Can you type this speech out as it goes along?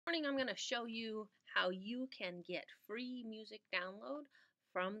Morning I'm going to show you how you can get free music download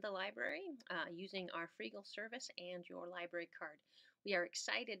from the library using our Freegal service and your library card. We are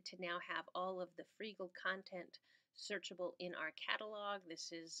excited to now have all of the Freegal content searchable in our catalog.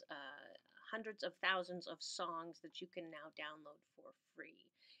 This is hundreds of thousands of songs that you can now download for free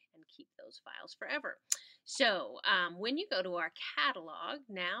and keep those files forever. So when you go to our catalog,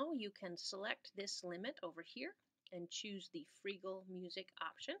 now you can select this limit over here and choose the Freegal Music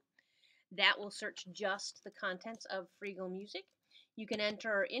option. That will search just the contents of Freegal Music. You can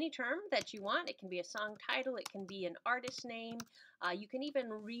enter any term that you want. It can be a song title, it can be an artist name. You can even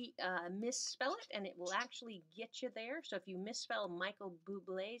misspell it and it will actually get you there. So if you misspell Michael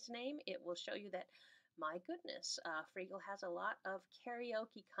Bublé's name, it will show you that, my goodness, Freegal has a lot of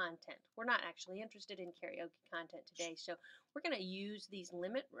karaoke content. We're not actually interested in karaoke content today, so we're going to use these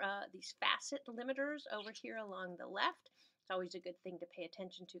facet limiters over here along the left. It's always a good thing to pay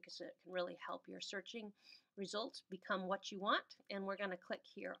attention to because it can really help your searching results become what you want. And we're going to click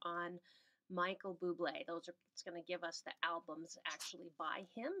here on Michael Bublé. It's going to give us the albums actually by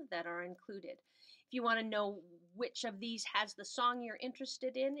him that are included. If you want to know which of these has the song you're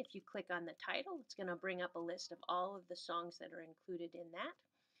interested in, if you click on the title, it's going to bring up a list of all of the songs that are included in that.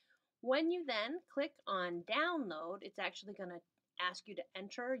 When you then click on download, it's actually going to ask you to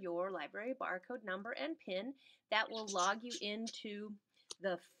enter your library barcode number and PIN. That will log you into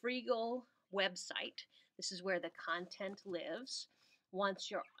the Freegal website. This is where the content lives.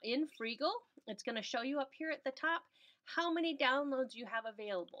 Once you're in Freegal, it's going to show you up here at the top how many downloads you have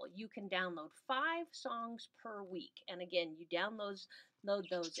available. You can download 5 songs per week. And again, you load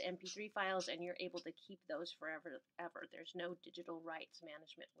those MP3 files and you're able to keep those forever. There's no digital rights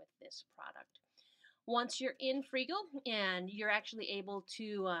management with this product. Once you're in Freegal and you're actually able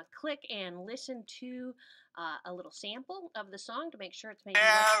to click and listen to a little sample of the song to make sure it's maybe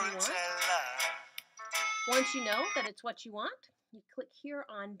what you want. Once you know that it's what you want, you click here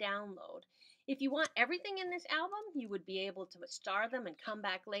on download. If you want everything in this album, you would be able to star them and come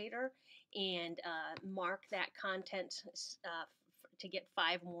back later and mark that content to get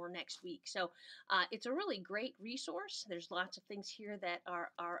 5 more next week. So it's a really great resource. There's lots of things here that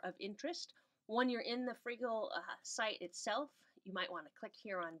are of interest. When you're in the Freegal site itself, you might want to click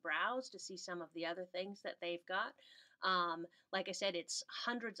here on Browse to see some of the other things that they've got. Like I said, it's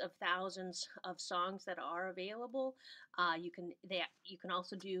hundreds of thousands of songs that are available. You can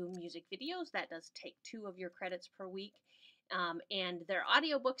also do music videos. That does take 2 of your credits per week. And their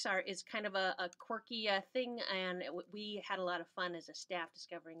audiobooks is kind of a quirky thing, and we had a lot of fun as a staff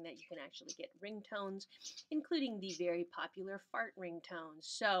discovering that you can actually get ringtones, including the very popular fart ringtones.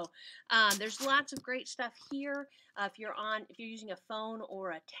 So there's lots of great stuff here. If you're using a phone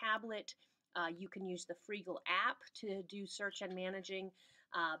or a tablet, you can use the Freegal app to do search and managing.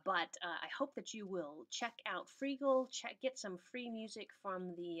 But I hope that you will check out Freegal, get some free music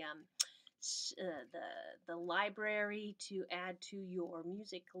from the library to add to your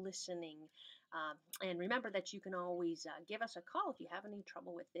music listening. And remember that you can always give us a call if you have any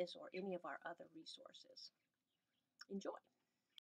trouble with this or any of our other resources. Enjoy.